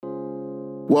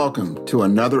Welcome to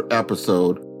another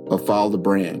episode of Follow the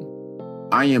Brand.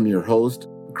 I am your host,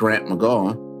 Grant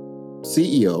McGaw,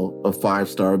 CEO of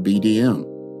 5-Star BDM,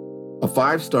 a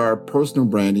 5-star personal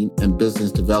branding and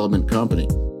business development company.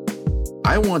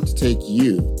 I want to take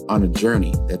you on a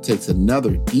journey that takes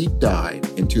another deep dive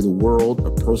into the world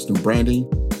of personal branding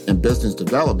and business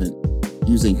development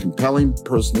using compelling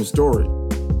personal story,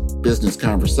 business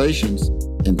conversations,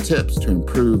 and tips to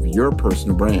improve your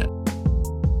personal brand.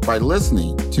 By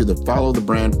listening to the Follow the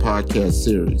Brand podcast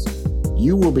series,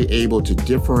 you will be able to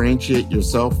differentiate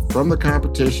yourself from the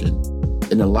competition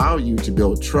and allow you to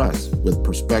build trust with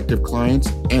prospective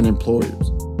clients and employers.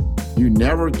 You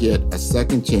never get a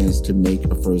second chance to make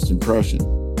a first impression.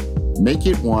 Make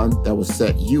it one that will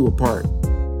set you apart,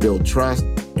 build trust,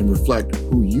 and reflect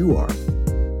who you are.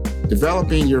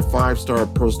 Developing your 5-star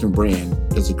personal brand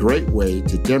is a great way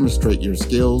to demonstrate your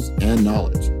skills and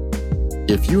knowledge.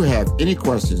 If you have any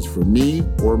questions for me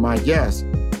or my guests,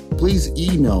 please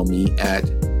email me at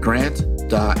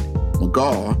grant.mcgaugh,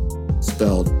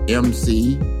 spelled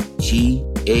M-C-G-A-U-G-H,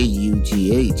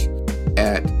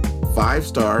 at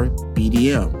 5-star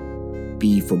BDM,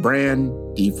 B for brand,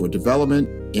 D for development,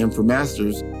 M for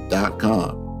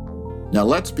masters.com. Now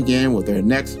let's begin with our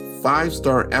next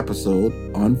 5-star episode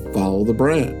on Follow the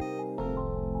Brand.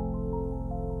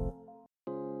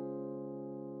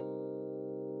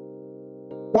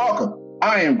 Welcome.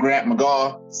 I am Grant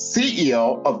McGaugh,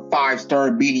 CEO of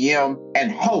 5-Star BDM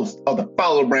and host of the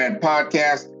Follow the Brand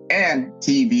podcast and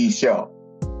TV show.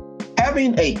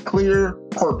 Having a clear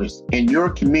purpose in your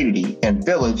community and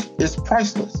village is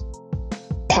priceless.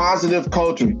 Positive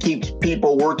culture keeps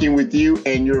people working with you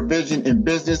and your vision in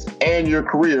business and your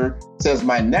career, says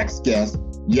my next guest,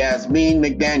 Yasmene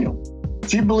McDaniel.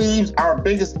 She believes our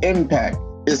biggest impact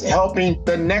is helping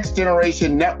the next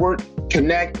generation network,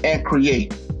 connect, and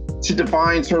create. She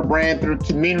defines her brand through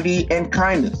community and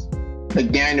kindness.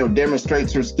 McDaniel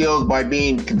demonstrates her skills by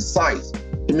being concise,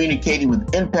 communicating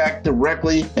with impact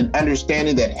directly, and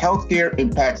understanding that healthcare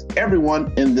impacts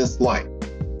everyone in this life.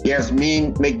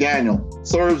 Yasmene McDaniel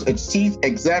serves as Chief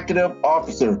Executive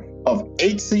Officer of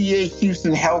HCA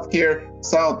Houston Healthcare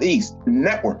Southeast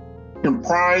Network,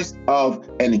 comprised of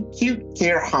an acute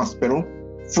care hospital,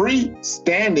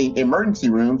 free-standing emergency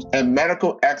rooms, and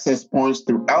medical access points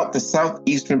throughout the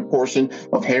southeastern portion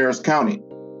of Harris County.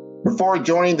 Before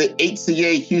joining the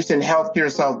HCA Houston Healthcare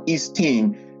Southeast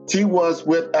team, she was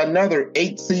with another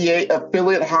HCA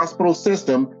affiliate hospital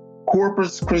system,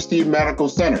 Corpus Christi Medical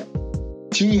Center.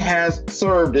 She has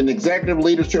served in executive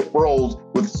leadership roles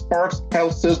with Sparks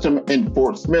Health System in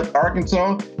Fort Smith,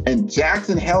 Arkansas, and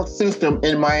Jackson Health System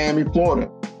in Miami,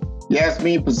 Florida.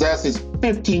 Yasmene possesses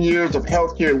 15 years of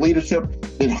healthcare leadership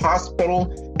in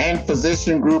hospital and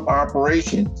physician group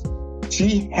operations.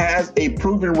 She has a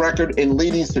proven record in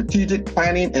leading strategic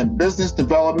planning and business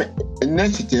development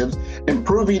initiatives,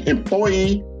 improving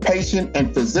employee, patient,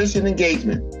 and physician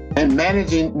engagement, and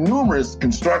managing numerous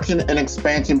construction and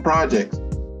expansion projects.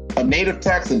 A native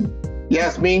Texan,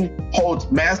 Yasmene holds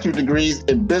master's degrees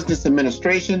in business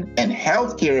administration and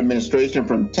healthcare administration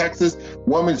from Texas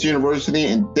Women's University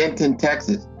in Denton,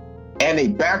 Texas, and a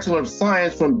Bachelor of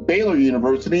Science from Baylor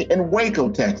University in Waco,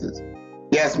 Texas.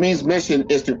 Yasmene's mission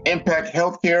is to impact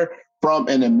healthcare from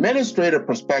an administrative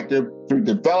perspective through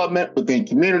development within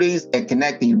communities and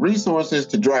connecting resources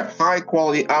to drive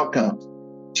high-quality outcomes.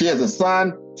 She has a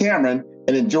son, Cameron,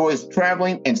 and enjoys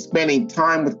traveling and spending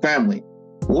time with family.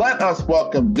 Let us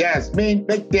welcome Yasmene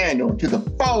McDaniel to the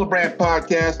Follow the Brand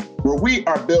podcast, where we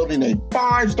are building a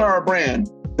 5-star brand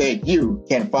that you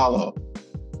can follow.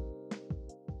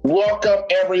 Welcome,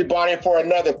 everybody, for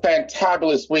another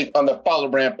fantabulous week on the Follow the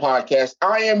Brand podcast.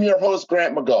 I am your host,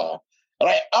 Grant McGaugh, and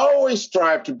I always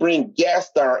strive to bring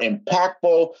guests that are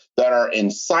impactful, that are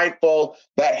insightful,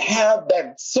 that have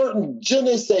that certain je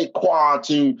ne sais quoi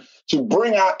to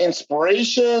bring out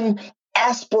inspiration,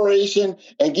 aspiration,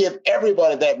 and give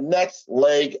everybody that next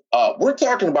leg up. We're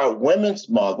talking about Women's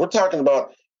Month. We're talking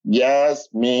about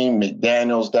Yasmene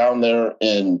McDaniels down there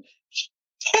in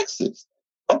Texas.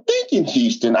 I'm thinking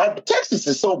Houston. Texas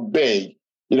is so big.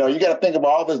 You know, you got to think about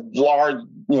all this large,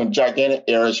 gigantic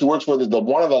areas. She works with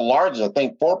one of the largest, I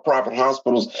think, for-profit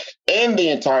hospitals in the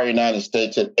entire United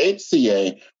States at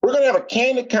HCA. We're going to have a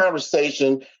candid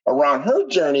conversation around her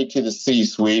journey to the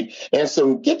C-suite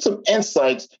and get some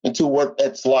insights into what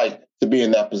it's like to be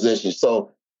in that position.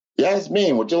 So,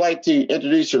 Yasmene, would you like to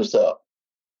introduce yourself?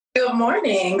 Good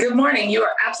morning. Good morning. You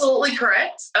are absolutely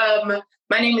correct.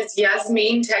 My name is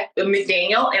Yasmene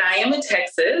McDaniel, and I am in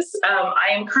Texas. I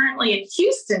am currently in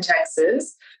Houston,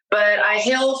 Texas, but I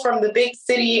hail from the big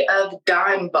city of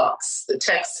Dime Box,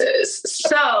 Texas.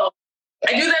 So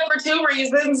I do that for two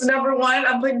reasons. Number one,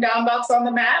 I'm putting Dime Box on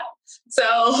the map.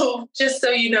 So just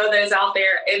so you know that it's out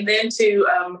there. And then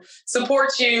to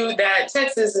support you that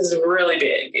Texas is really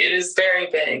big. It is very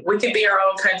big. We could be our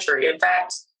own country. In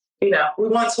fact, we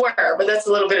once were, but that's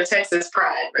a little bit of Texas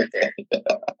pride right there.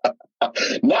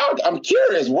 Now I'm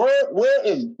curious, where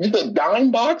is the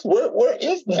Dime Box? Where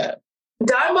is that?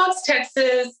 Dime Box,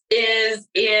 Texas is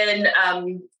in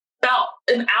about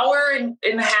an hour and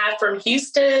a half from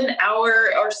Houston,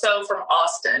 hour or so from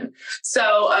Austin.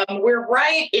 So we're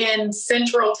right in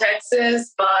central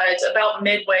Texas, but about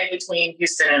midway between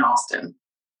Houston and Austin.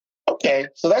 Okay,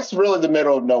 so that's really the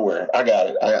middle of nowhere. I got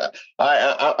it.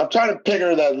 I'm trying to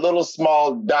figure that little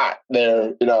small dot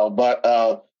there, but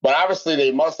obviously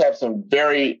they must have some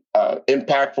very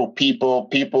impactful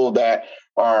people that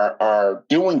are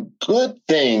doing good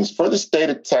things for the state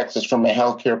of Texas from a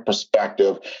healthcare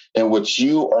perspective, in which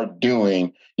you are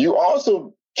doing. You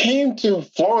also came to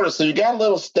Florida, so you got a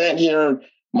little stint here in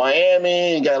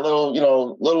Miami, you got a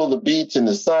little of the beach and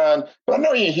the sun, but I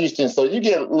know you're in Houston, so you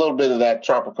get a little bit of that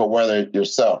tropical weather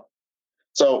yourself.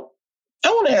 So I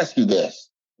want to ask you this,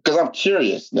 because I'm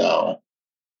curious now,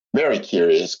 very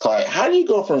curious, Clyde. How do you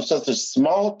go from such a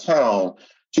small town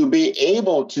to be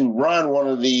able to run one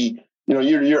of the,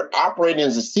 you're operating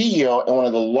as a CEO in one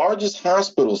of the largest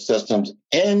hospital systems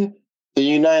in the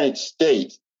United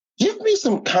States? Give me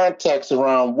some context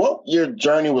around what your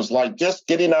journey was like, just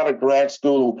getting out of grad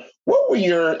school. What were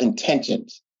your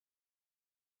intentions?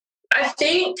 I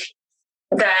think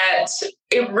that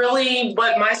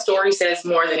what my story says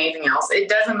more than anything else, it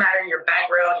doesn't matter your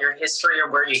background, your history,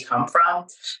 or where you come from.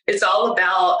 It's all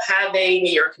about having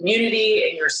your community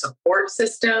and your support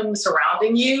system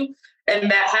surrounding you, and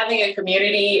that having a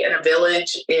community and a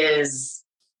village is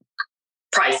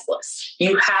priceless.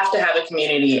 You have to have a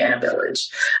community and a village.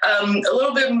 A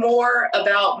little bit more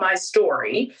about my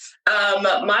story.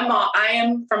 My mom, I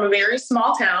am from a very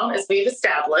small town, as we've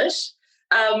established.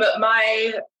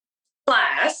 My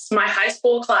high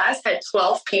school class had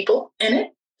 12 people in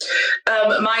it.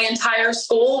 My entire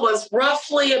school was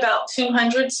roughly about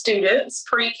 200 students,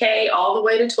 pre-K all the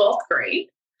way to 12th grade.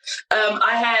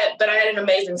 I had an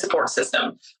amazing support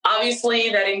system. Obviously,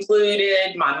 that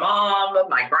included my mom,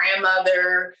 my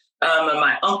grandmother,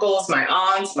 my uncles, my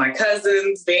aunts, my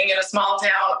cousins. Being in a small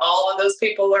town, all of those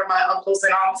people are my uncles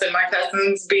and aunts and my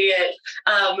cousins, be it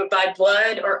by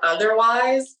blood or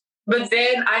otherwise. But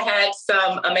then I had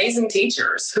some amazing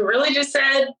teachers who really just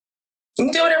said, you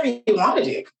can do whatever you want to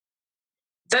do.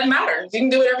 Doesn't matter. You can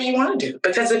do whatever you want to do.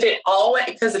 Because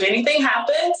if anything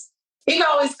happens, you can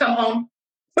always come home.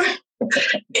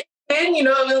 And you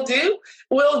know what we'll do?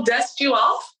 We'll dust you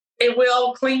off. It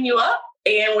will clean you up.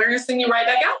 And we're going to send you right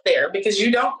back out there because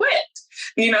you don't quit.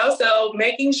 So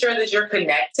making sure that you're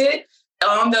connected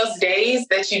on those days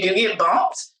that you do get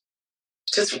bumped,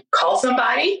 just call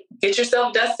somebody, get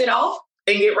yourself dusted off,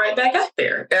 and get right back out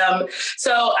there.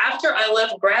 So after I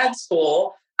left grad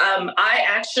school, I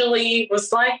actually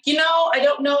was like, I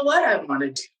don't know what I want to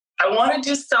do. I want to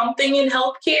do something in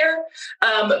healthcare,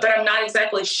 but I'm not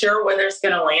exactly sure whether it's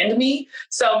going to land me.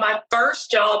 So my first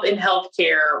job in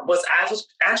healthcare was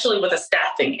actually with a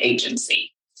staffing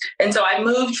agency. And so I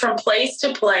moved from place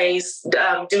to place,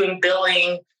 doing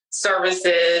billing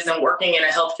services and working in a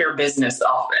healthcare business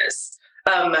office.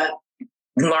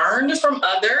 Learned from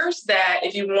others that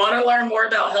if you want to learn more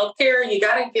about healthcare, you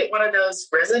got to get one of those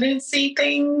residency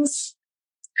things.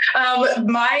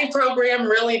 My program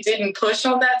really didn't push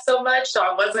on that so much, so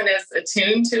I wasn't as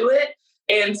attuned to it.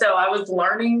 And so I was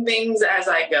learning things as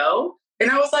I go.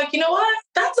 And I was like, you know what?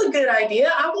 That's a good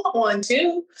idea. I want one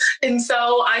too. And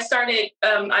so I started,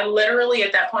 I literally,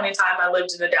 at that point in time, I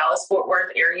lived in the Dallas-Fort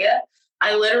Worth area.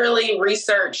 I literally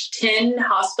researched 10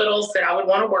 hospitals that I would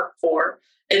want to work for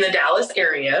in the Dallas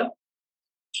area,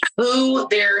 who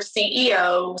their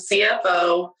CEO,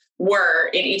 CFO, were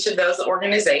in each of those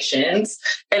organizations.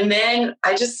 And then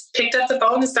I just picked up the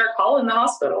phone and started calling the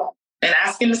hospital and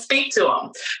asking to speak to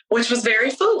them, which was very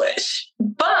foolish.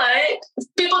 But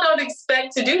people don't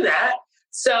expect to do that.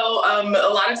 So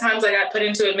a lot of times I got put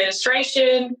into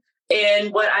administration.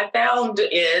 And what I found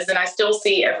is, and I still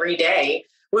see every day,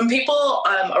 when people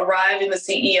arrive in the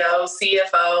CEO,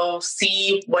 CFO,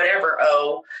 C whatever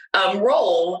O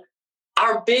role,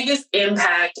 our biggest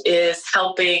impact is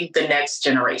helping the next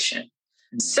generation.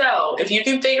 So if you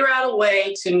can figure out a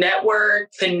way to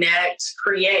network, connect,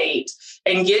 create,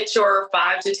 and get your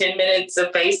 5 to 10 minutes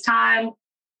of FaceTime,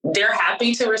 they're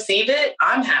happy to receive it.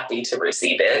 I'm happy to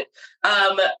receive it.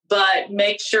 But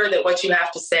make sure that what you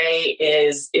have to say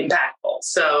is impactful.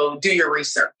 So do your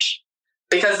research.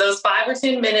 because those 5 or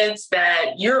 10 minutes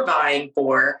that you're vying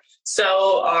for,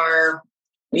 so are,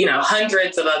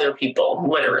 hundreds of other people,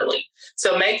 literally.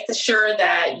 So make sure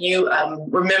that you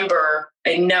remember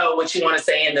and know what you want to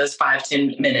say in those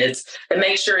 5-10 minutes, and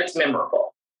make sure it's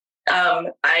memorable.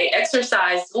 I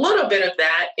exercised a little bit of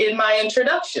that in my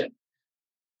introduction.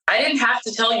 I didn't have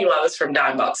to tell you I was from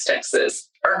Dime Box, Texas,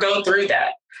 or go through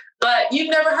that. But you've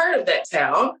never heard of that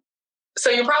town. So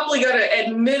you're probably going to,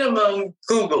 at minimum,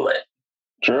 Google it.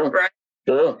 True. Right?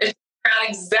 True. It's not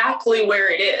exactly where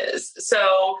it is.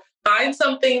 So find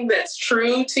something that's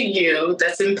true to you,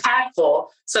 that's impactful,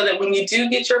 so that when you do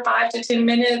get your 5 to 10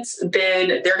 minutes,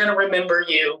 then they're going to remember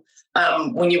you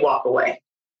when you walk away.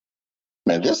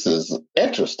 Man, this is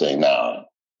interesting now.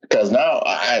 Because now,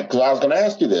 I was going to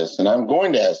ask you this, and I'm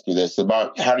going to ask you this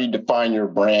about how do you define your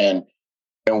brand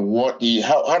and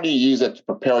how do you use it to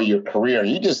propel your career? And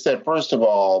you just said, first of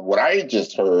all, what I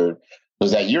just heard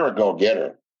was that you're a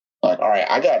go-getter. Like, all right,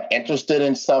 I got interested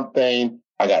in something,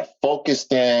 I got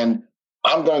focused in,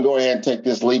 I'm going to go ahead and take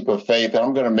this leap of faith, and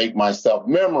I'm going to make myself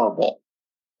memorable.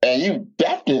 And you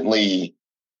definitely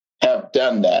have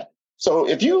done that. So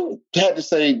if you had to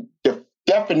say the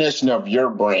definition of your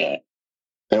brand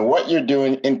and what you're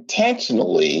doing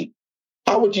intentionally,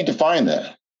 how would you define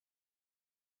that?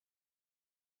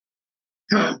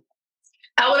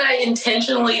 How would I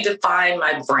intentionally define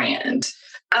my brand?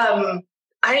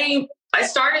 I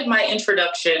started my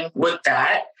introduction with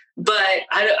that, but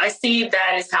I see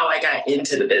that as how I got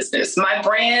into the business. My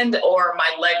brand, or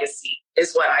my legacy,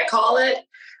 is what I call it.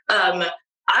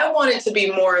 I want it to be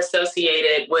more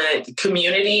associated with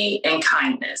community and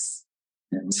kindness.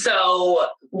 So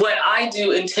what I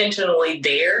do intentionally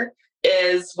there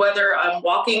is, whether I'm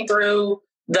walking through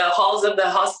the halls of the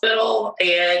hospital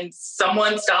and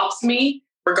someone stops me,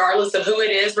 regardless of who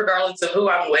it is, regardless of who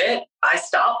I'm with, I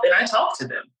stop and I talk to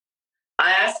them.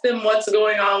 I ask them what's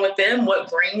going on with them, what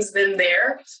brings them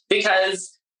there,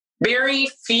 because very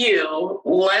few,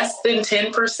 less than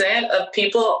 10% of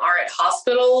people are at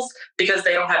hospitals because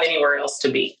they don't have anywhere else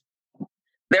to be.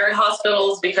 They're at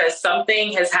hospitals because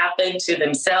something has happened to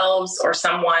themselves or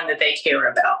someone that they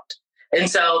care about. And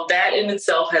so that in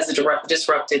itself has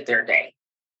disrupted their day.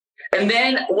 And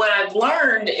then what I've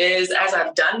learned is, as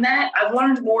I've done that, I've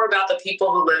learned more about the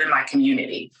people who live in my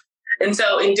community. And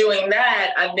so in doing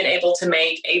that, I've been able to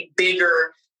make a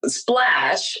bigger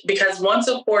splash, because once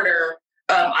a quarter,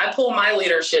 I pull my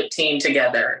leadership team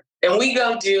together and we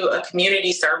go do a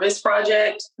community service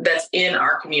project that's in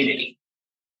our community.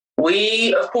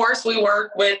 Of course, we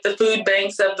work with the food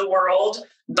banks of the world,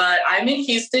 but I'm in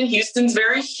Houston. Houston's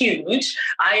very huge.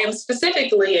 I am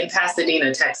specifically in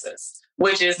Pasadena, Texas,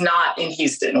 which is not in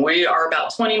Houston. We are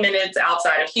about 20 minutes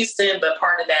outside of Houston, but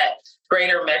part of that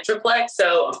greater metroplex.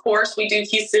 So, of course, we do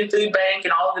Houston Food Bank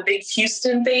and all of the big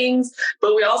Houston things,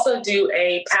 but we also do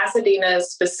a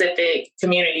Pasadena-specific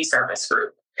community service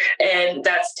group. And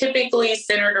that's typically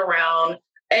centered around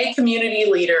a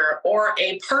community leader or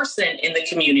a person in the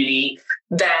community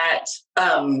that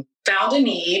found a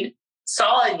need,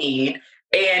 saw a need,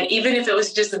 and even if it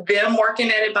was just them working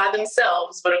at it by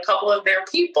themselves, but a couple of their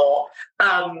people,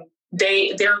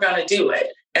 they're going to do it.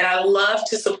 And I love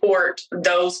to support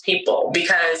those people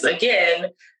because,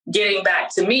 again, getting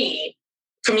back to me,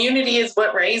 community is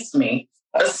what raised me.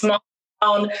 A small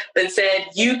town that said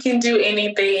you can do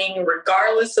anything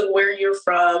regardless of where you're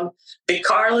from,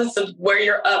 regardless of where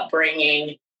your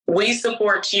upbringing. We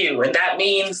support you. And that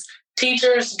means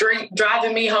teachers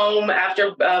driving me home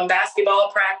after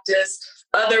basketball practice,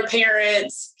 other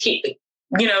parents,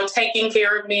 taking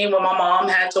care of me when my mom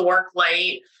had to work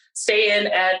late, staying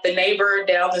at the neighbor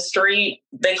down the street.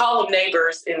 They call them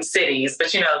neighbors in cities,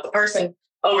 but the person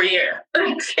over here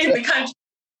in the country,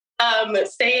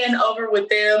 staying over with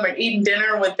them or eating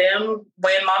dinner with them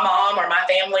when my mom or my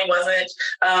family wasn't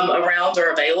around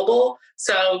or available.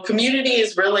 So community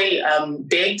is really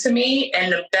big to me.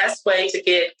 And the best way to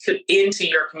get into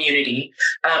your community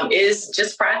is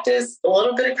just practice a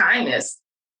little bit of kindness.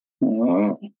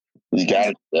 Mm-hmm. You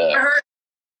got it.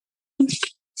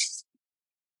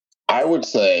 I would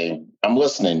say, I'm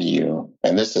listening to you,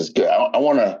 and this is good. I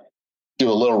want to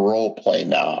do a little role play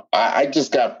now. I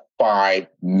just got 5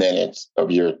 minutes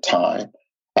of your time.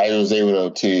 I was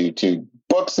able to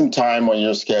book some time on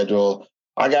your schedule.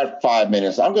 I got 5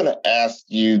 minutes. I'm going to ask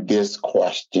you this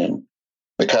question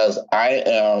because I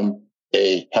am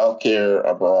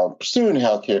pursuing a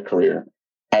healthcare career.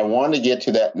 I want to get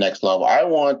to that next level. I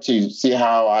want to see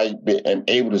how I am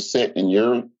able to sit in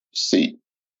your seat.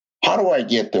 How do I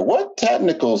get there? What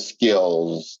technical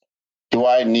skills do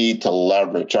I need to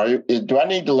leverage? Do I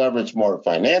need to leverage more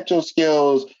financial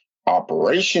skills?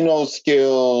 operational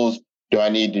skills? Do I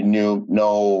need to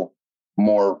know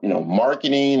more,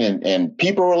 marketing and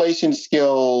people relation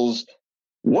skills?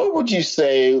 What would you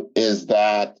say is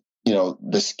that,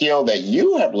 the skill that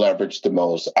you have leveraged the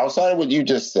most outside of what you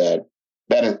just said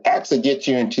that it actually gets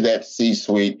you into that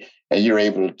C-suite and you're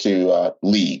able to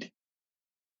lead?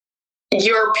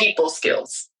 Your people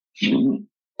skills. Mm-hmm.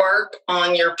 Work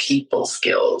on your people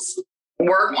skills.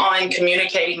 Work on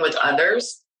communicating with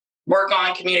others. Work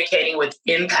on communicating with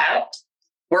impact.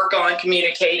 Work on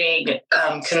communicating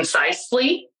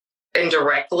concisely and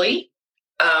directly.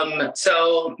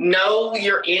 So know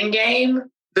your end game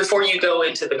before you go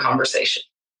into the conversation.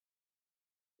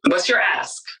 What's your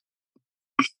ask?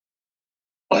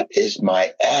 What is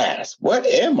my ask? What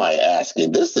am I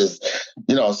asking? This is,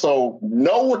 so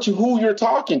know who you're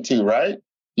talking to, right?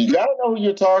 You got to know who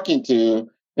you're talking to,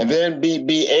 and then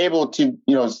be able to,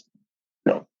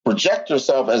 project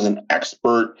yourself as an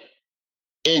expert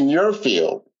in your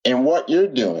field and what you're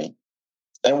doing.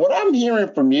 And what I'm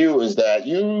hearing from you is that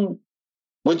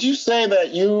would you say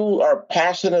that you are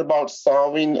passionate about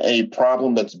solving a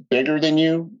problem that's bigger than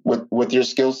you with your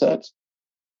skill sets?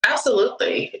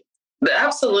 Absolutely.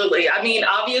 Absolutely. I mean,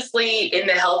 obviously in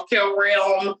the healthcare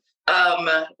realm,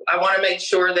 I want to make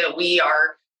sure that we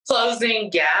are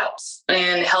closing gaps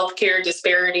in healthcare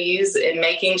disparities and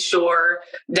making sure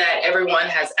that everyone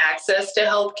has access to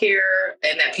healthcare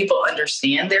and that people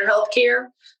understand their healthcare,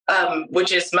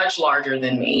 which is much larger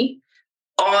than me.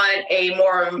 On a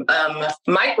more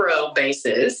micro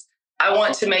basis, I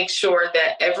want to make sure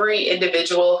that every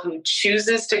individual who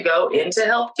chooses to go into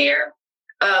healthcare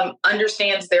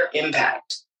understands their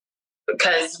impact.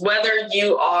 Because whether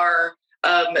you are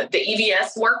the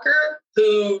EVS worker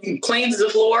who cleans the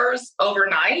floors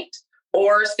overnight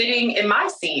or sitting in my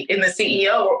seat in the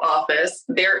CEO office,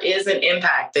 there is an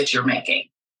impact that you're making.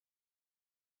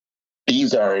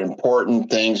 These are important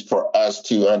things for us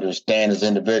to understand as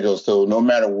individuals. So no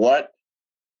matter what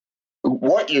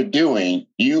you're doing,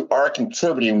 you are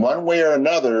contributing one way or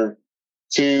another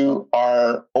to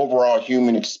our overall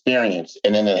human experience.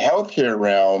 And in the healthcare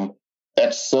realm,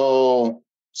 that's so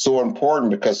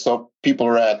important because some people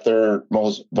are at their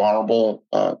most vulnerable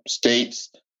states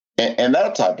and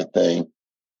that type of thing.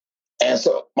 And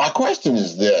so my question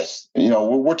is this,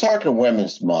 we're talking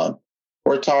Women's Month.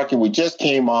 We just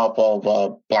came off of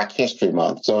Black History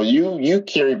Month. So you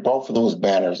carry both of those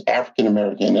banners, African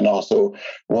American and also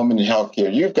women in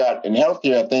healthcare. You've got in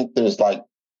healthcare, I think there's like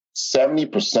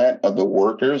 70% of the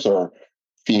workers are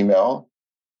female,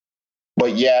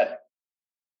 but yet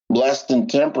less than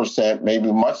 10%,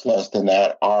 maybe much less than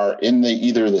that, are in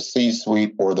either the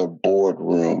C-suite or the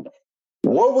boardroom.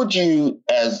 What would you,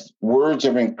 as words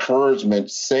of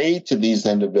encouragement, say to these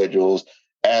individuals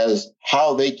as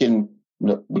how they can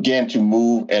begin to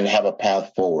move and have a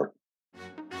path forward?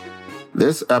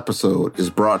 This episode is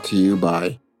brought to you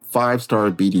by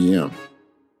 5-Star BDM.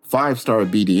 5-Star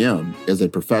BDM is a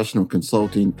professional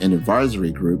consulting and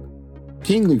advisory group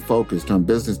keenly focused on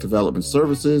business development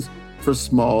services for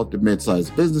small to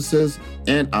mid-sized businesses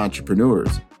and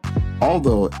entrepreneurs.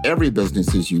 Although every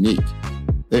business is unique,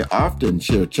 they often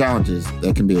share challenges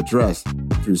that can be addressed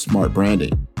through smart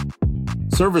branding.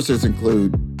 Services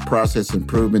include process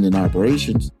improvement in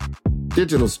operations,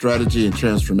 digital strategy and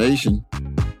transformation,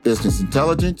 business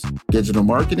intelligence, digital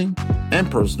marketing,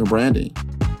 and personal branding.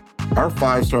 Our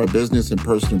 5-Star business and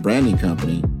personal branding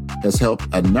company has helped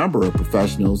a number of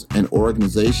professionals and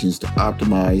organizations to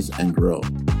optimize and grow.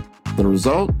 The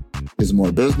result is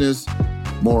more business,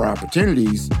 more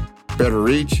opportunities, better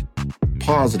reach,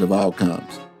 positive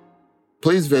outcomes.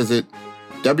 Please visit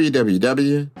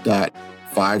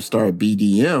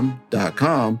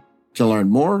www.5starbdm.com to learn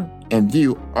more and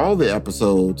view all the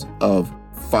episodes of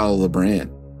Follow the Brand.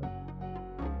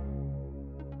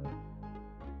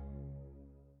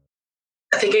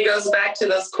 I think it goes back to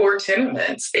those core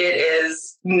tenements. It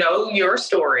is know your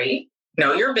story,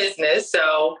 know your business.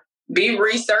 So be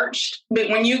researched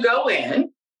when you go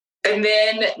in, and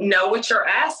then know what your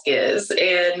ask is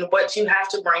and what you have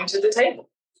to bring to the table.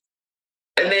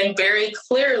 And then very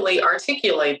clearly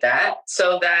articulate that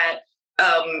so that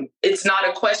it's not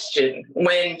a question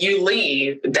when you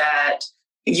leave, that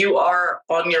you are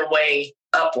on your way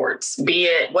upwards, be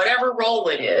it whatever role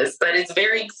it is, but it's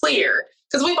very clear.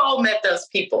 Because we've all met those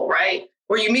people, right?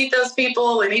 Where you meet those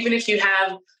people, and even if you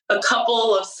have a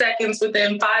couple of seconds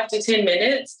within 5 to 10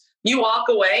 minutes, you walk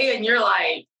away and you're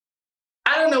like,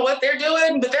 I don't know what they're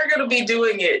doing, but they're going to be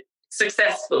doing it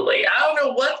successfully. I don't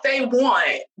know what they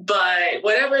want, but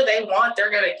whatever they want,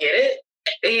 they're going to get it.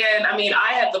 And I mean,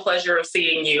 I have the pleasure of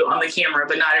seeing you on the camera,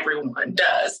 but not everyone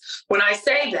does. When I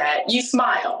say that, you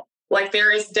smile. Like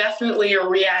there is definitely a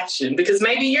reaction because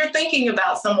maybe you're thinking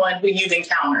about someone who you've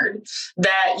encountered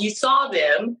that you saw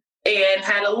them and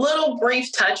had a little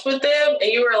brief touch with them.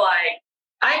 And you were like,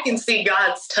 I can see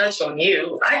God's touch on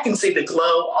you. I can see the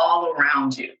glow all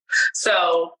around you.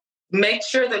 So make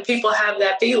sure that people have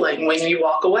that feeling when you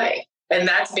walk away. And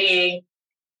that's being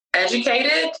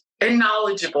educated and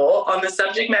knowledgeable on the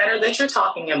subject matter that you're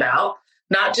talking about,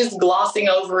 not just glossing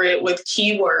over it with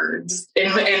keywords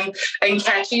and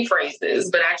catchy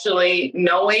phrases, but actually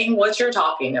knowing what you're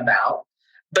talking about,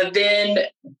 but then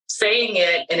saying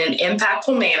it in an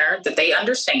impactful manner that they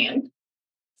understand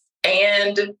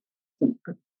and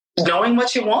knowing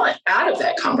what you want out of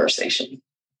that conversation.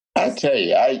 I tell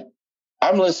you,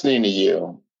 I'm listening to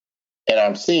you and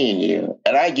I'm seeing you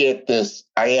and I get this,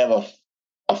 I have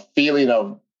a feeling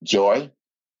of joy.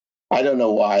 I don't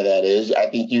know why that is. I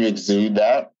think you exude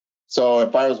that. So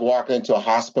if I was walking into a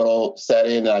hospital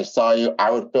setting and I saw you, I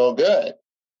would feel good.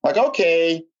 Like,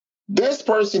 okay, this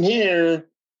person here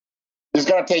is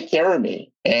going to take care of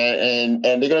me. And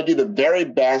they're going to do the very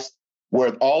best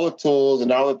with all the tools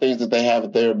and all the things that they have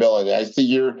at their ability. I see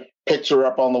your picture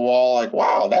up on the wall, like,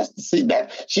 wow, see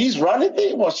that she's running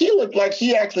things. Well, she looked like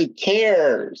she actually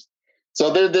cares.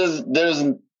 So there's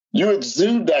you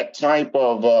exude that type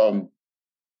of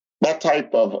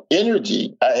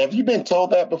energy. Have you been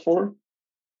told that before?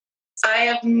 I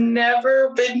have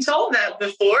never been told that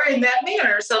before in that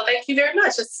manner. So thank you very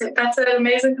much. That's an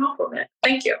amazing compliment.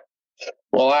 Thank you.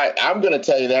 Well, I'm going to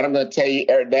tell you that. I'm going to tell you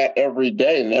that every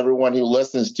day and everyone who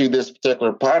listens to this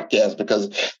particular podcast,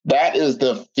 because that is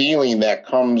the feeling that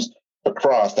comes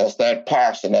across. That's that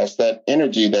passion. That's that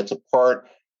energy that's a part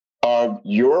of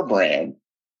your brand.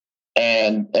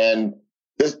 And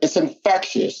it's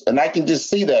infectious. And I can just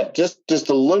see that just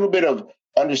a little bit of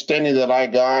understanding that I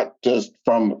got just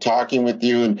from talking with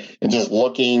you and just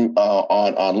looking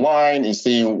online and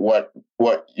seeing what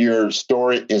your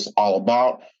story is all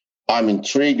about. I'm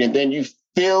intrigued. And then you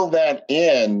fill that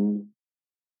in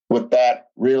with that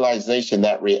realization,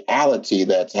 that reality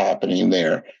that's happening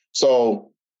there.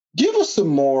 So give us some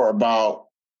more about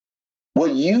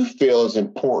what you feel is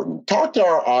important. Talk to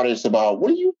our audience about what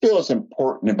do you feel is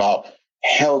important about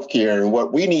healthcare and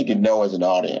what we need to know as an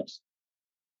audience.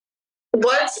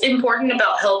 What's important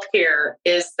about healthcare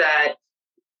is that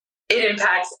it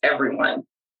impacts everyone.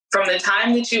 From the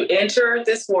time that you enter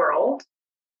this world,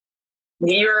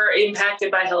 you're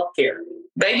impacted by healthcare.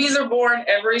 Babies are born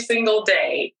every single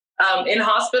day in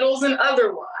hospitals and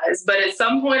otherwise, but at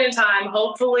some point in time,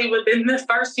 hopefully within the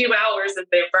first few hours of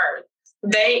their birth,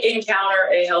 they encounter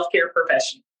a healthcare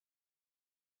professional.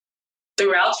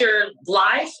 Throughout your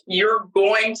life, you're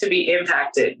going to be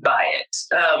impacted by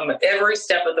it every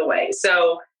step of the way.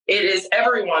 So it is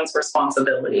everyone's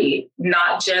responsibility,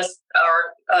 not just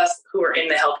us who are in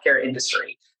the healthcare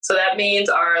industry. So that means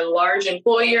our large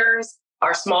employers,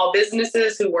 our small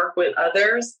businesses who work with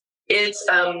others. It's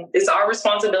our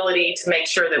responsibility to make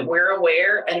sure that we're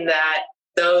aware and that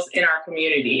those in our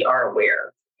community are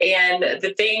aware. And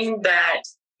the thing that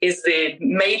is the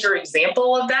major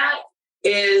example of that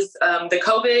is the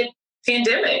COVID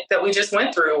pandemic that we just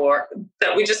went through.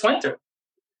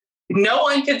 No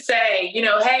one could say,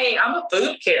 hey, I'm a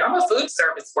food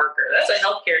service worker. That's a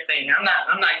healthcare thing. I'm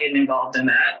not getting involved in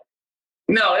that.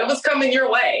 No, it was coming your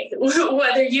way,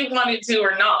 whether you wanted to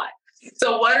or not.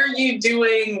 So what are you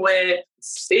doing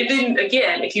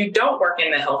if you don't work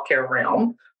in the healthcare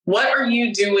realm, what are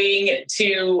you doing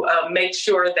to make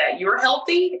sure that you're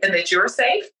healthy and that you're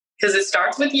safe? Because it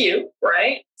starts with you,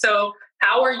 right? So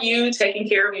how are you taking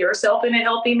care of yourself in a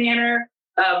healthy manner?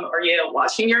 Are you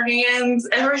washing your hands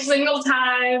every single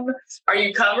time? Are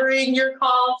you covering your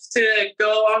cough to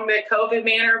go along the COVID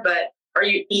manner? But are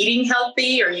you eating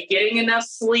healthy? Are you getting enough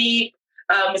sleep?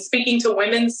 Speaking to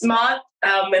Women's Month,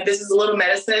 and this is a little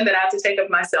medicine that I have to take of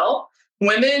myself.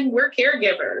 Women, we're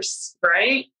caregivers,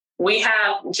 right? We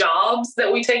have jobs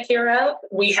that we take care of.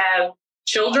 We have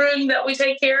children that we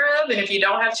take care of. And if you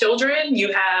don't have children,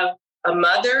 you have a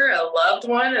mother, a loved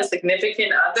one, a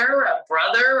significant other, a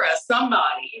brother, a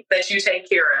somebody that you take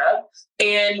care of.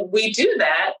 And we do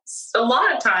that a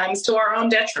lot of times to our own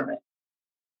detriment.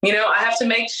 I have to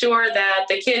make sure that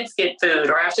the kids get food,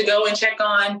 or I have to go and check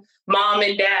on mom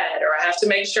and dad, or I have to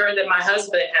make sure that my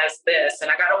husband has this, and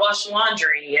I got to wash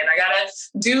laundry, and I got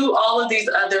to do all of these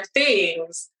other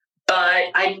things.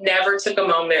 But I never took a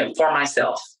moment for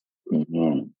myself.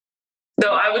 Mm-hmm.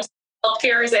 So I would say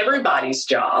healthcare is everybody's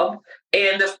job.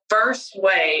 And the first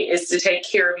way is to take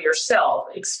care of yourself,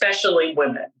 especially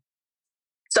women.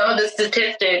 Some of the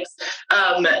statistics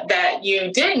that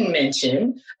you didn't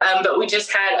mention, but we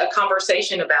just had a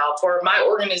conversation about for my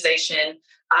organization,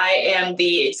 I am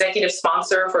the executive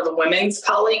sponsor for the Women's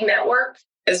Colleague Network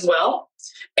as well.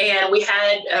 And we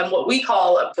had what we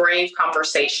call a brave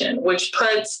conversation, which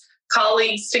puts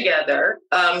colleagues together,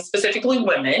 specifically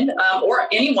women, or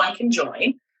anyone can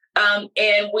join.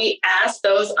 And we ask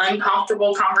those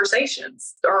uncomfortable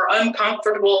conversations or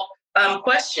uncomfortable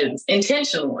questions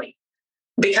intentionally.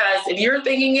 Because if you're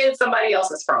thinking it, somebody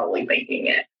else is probably thinking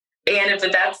it. And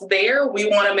if that's there, we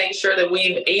want to make sure that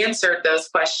we've answered those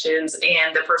questions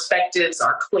and the perspectives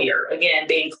are clear. Again,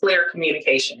 being clear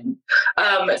communication.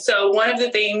 So one of the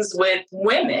things with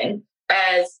women,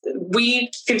 as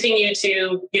we continue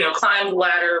to, climb the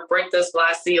ladder, break those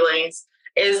glass ceilings,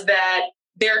 is that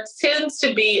there tends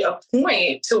to be a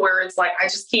point to where it's like, I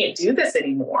just can't do this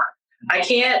anymore. I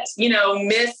can't,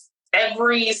 miss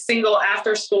every single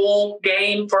after school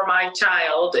game for my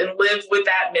child and live with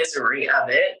that misery of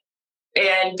it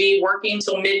and be working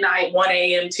till midnight, 1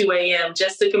 a.m., 2 a.m.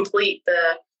 just to complete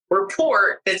the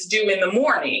report that's due in the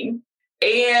morning.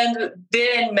 And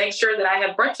then make sure that I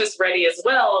have breakfast ready as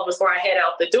well before I head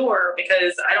out the door,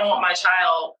 because I don't want my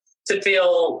child to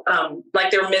feel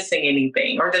like they're missing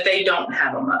anything or that they don't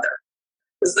have a mother.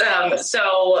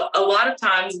 So a lot of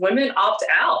times women opt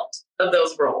out of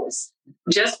those roles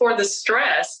just for the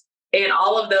stress and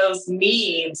all of those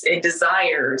needs and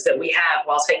desires that we have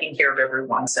while taking care of every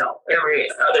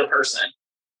other person.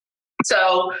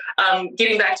 So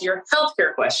getting back to your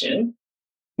healthcare question,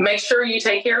 make sure you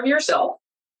take care of yourself.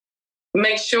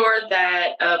 Make sure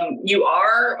that you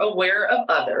are aware of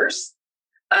others.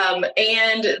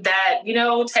 And that,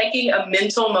 taking a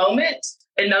mental moment,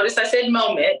 and notice I said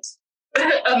moment,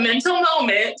 a mental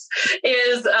moment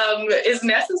is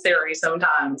necessary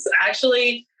sometimes.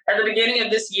 Actually, at the beginning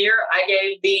of this year, I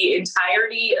gave the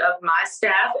entirety of my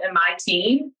staff and my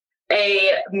team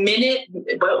a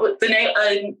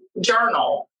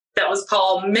journal that was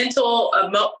called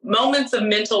Moments of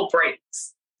Mental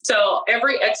Breaks. So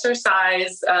every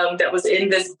exercise that was in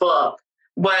this book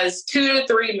was 2 to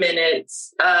 3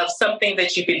 minutes of something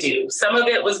that you could do. Some of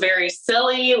it was very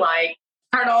silly, like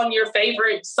turn on your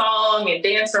favorite song and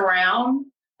dance around.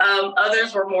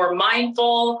 Others were more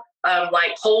mindful,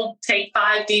 like take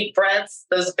 5 deep breaths,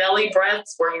 those belly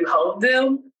breaths where you hold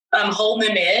them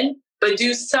in, but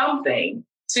do something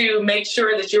to make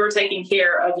sure that you're taking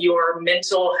care of your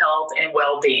mental health and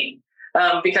well-being.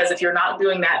 Because if you're not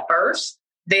doing that first,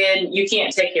 then you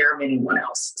can't take care of anyone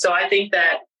else. So I think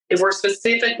that if we're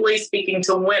specifically speaking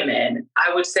to women,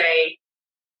 I would say,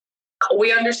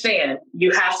 we understand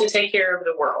you have to take care of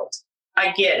the world.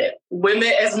 I get it.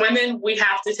 As women, we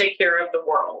have to take care of the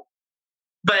world.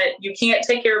 But you can't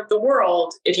take care of the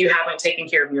world if you haven't taken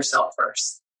care of yourself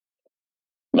first.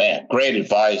 Man, great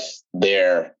advice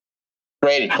there.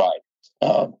 Great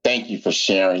advice. Thank you for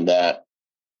sharing that.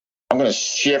 I'm going to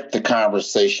shift the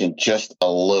conversation just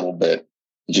a little bit.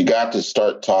 You got to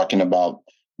start talking about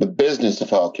the business of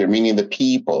healthcare, meaning the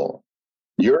people,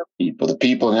 your people, the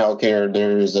people in healthcare.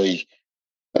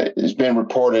 It's been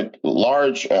reported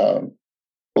large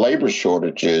labor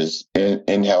shortages in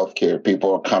healthcare.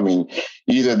 People are coming,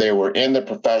 either they were in the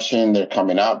profession, they're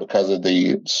coming out because of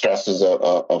the stresses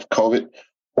of COVID,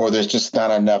 or there's just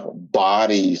not enough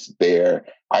bodies there.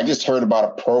 I just heard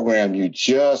about a program you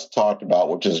just talked about,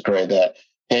 which is great, that,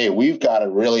 hey, we've got to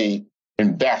really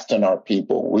invest in our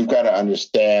people. We've got to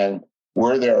understand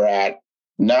where they're at,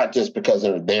 not just because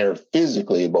they're there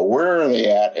physically, but where are they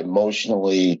at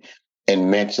emotionally and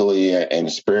mentally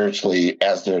and spiritually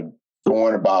as they're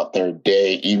going about their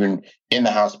day, even in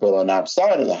the hospital and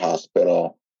outside of the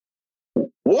hospital.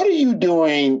 What are you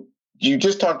doing? You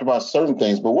just talked about certain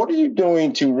things, but what are you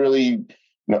doing to really,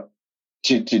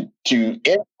 to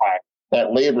impact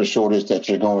that labor shortage that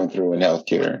you're going through in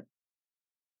healthcare?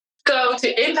 So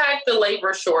to impact the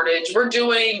labor shortage, we're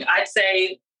doing, I'd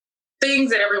say,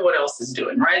 things that everyone else is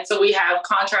doing, right? So we have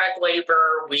contract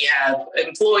labor, we have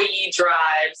employee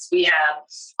drives, we have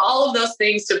all of those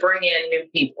things to bring in new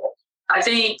people. I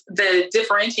think the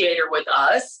differentiator with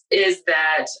us is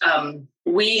that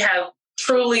we have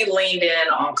truly leaned in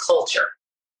on culture.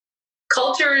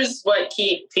 Culture is what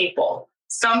keeps people.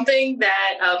 Something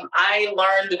that I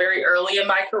learned very early in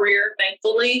my career,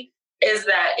 thankfully, is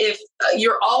that if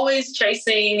you're always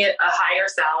chasing a higher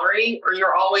salary or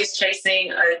you're always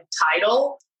chasing a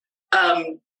title,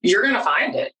 you're going to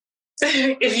find it.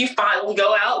 If you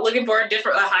go out looking for a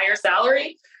higher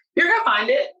salary, you're going to find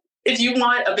it. If you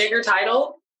want a bigger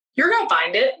title, you're going to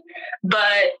find it.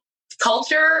 But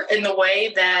culture and the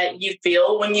way that you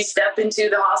feel when you step into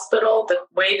the hospital, the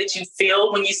way that you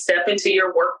feel when you step into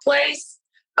your workplace,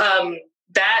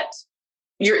 that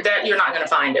you're not going to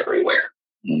find everywhere.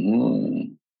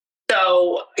 Mm-hmm.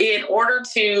 So in order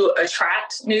to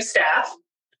attract new staff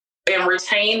and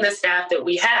retain the staff that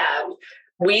we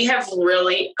have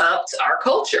really upped our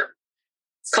culture.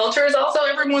 Culture is also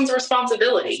everyone's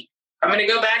responsibility. I'm going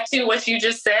to go back to what you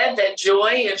just said, that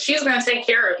Joy, and she's going to take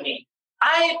care of me.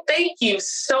 I thank you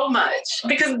so much,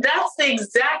 because that's the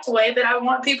exact way that I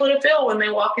want people to feel when they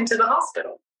walk into the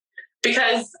hospital.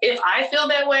 Because if I feel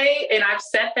that way and I've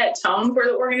set that tone for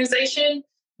the organization,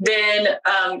 then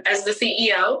as the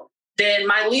CEO, then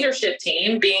my leadership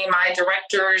team, being my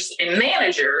directors and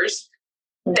managers,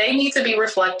 they need to be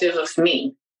reflective of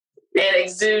me and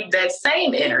exude that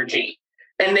same energy.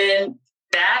 And then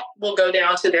that will go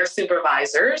down to their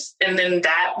supervisors, and then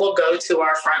that will go to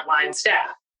our frontline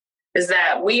staff, is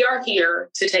that we are here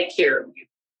to take care of you.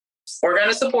 We're going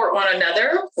to support one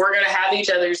another. We're going to have each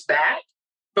other's back,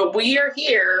 but we are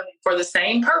here for the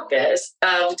same purpose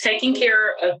of taking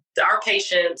care of our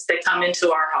patients that come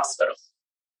into our hospital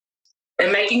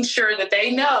and making sure that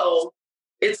they know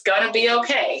it's going to be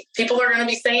okay. People are going to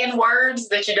be saying words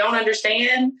that you don't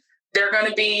understand. They're going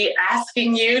to be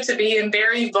asking you to be in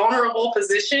very vulnerable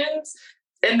positions,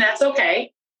 and that's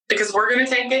okay, because we're going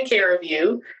to take good care of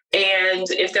you. And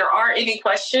if there are any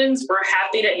questions, we're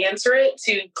happy to answer it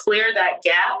to clear that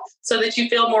gap so that you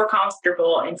feel more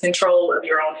comfortable in control of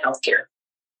your own healthcare.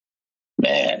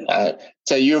 Man,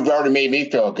 so you've already made me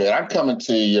feel good. I'm coming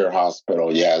to your hospital,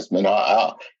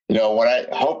 Yasmene.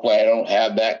 Hopefully I don't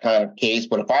have that kind of case,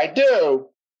 but if I do,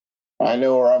 I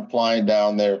know where I'm flying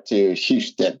down there to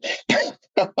Houston.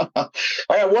 I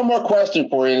have one more question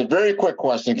for you, a very quick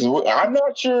question, because I'm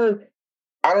not sure.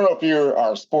 I don't know if you're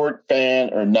a sport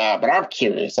fan or not, but I'm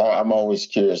curious. I'm always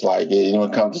curious. Like, when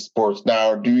it comes to sports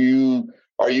now, are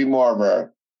you more of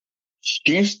a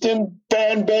Houston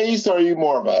fan base, or are you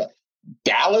more of a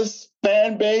Dallas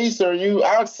fan base, or are you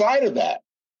outside of that?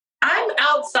 I'm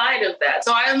outside of that.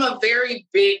 So I am a very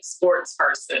big sports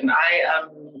person.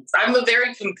 I'm a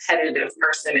very competitive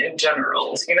person in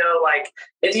general. Like,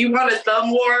 if you want a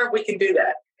thumb war, we can do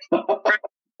that.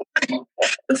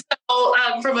 So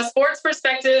from a sports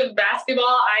perspective, basketball,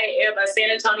 I am a San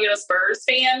Antonio Spurs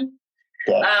fan.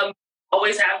 Yeah.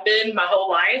 Always have been my whole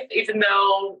life, even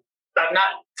though I'm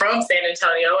not from San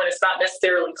Antonio and it's not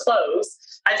necessarily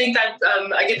close. I think that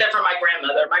I get that from my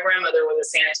grandmother. My grandmother was a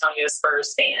San Antonio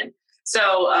Spurs fan.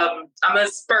 So I'm a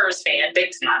Spurs fan,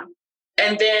 big time.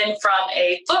 And then from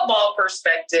a football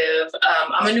perspective,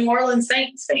 I'm a New Orleans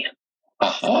Saints fan.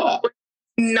 Uh-huh.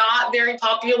 Not very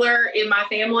popular in my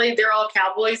family. They're all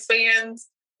Cowboys fans.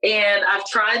 And I've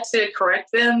tried to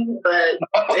correct them, but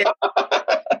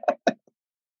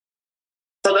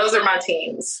so those are my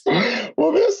teams.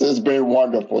 Well, this has been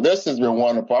wonderful.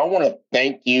 I want to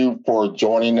thank you for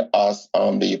joining us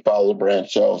on the Follow Brand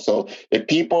Show. So if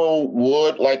people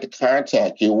would like to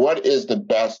contact you, what is the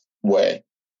best way?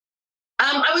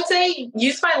 I would say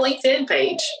use my LinkedIn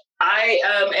page. I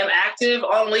am active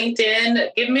on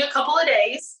LinkedIn. Give me a couple of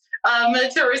days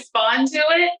to respond to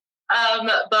it.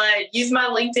 But use my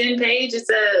LinkedIn page. It's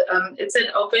an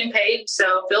open page,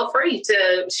 so feel free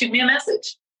to shoot me a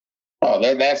message. Oh,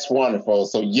 that's wonderful.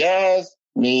 So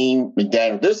Yasmene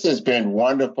McDaniel, this has been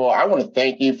wonderful. I want to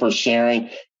thank you for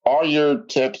sharing all your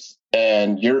tips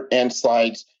and your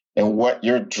insights and what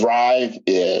your drive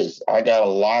is. I got a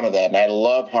lot of that, and I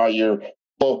love how you're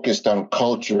focused on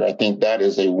culture. I think that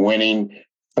is a winning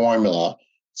formula.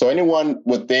 So anyone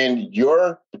within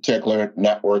your particular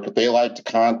network, if they like to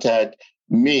contact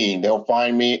me, they'll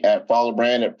find me at Follow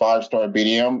Brand at 5-Star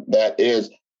BDM. That is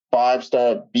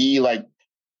 5-Star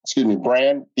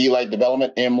brand, B like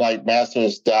development, M like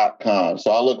masters.com. So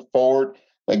I look forward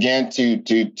again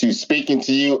to speaking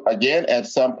to you again at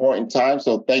some point in time.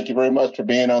 So thank you very much for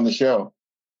being on the show.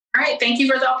 All right. Thank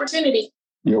you for the opportunity.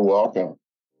 You're welcome.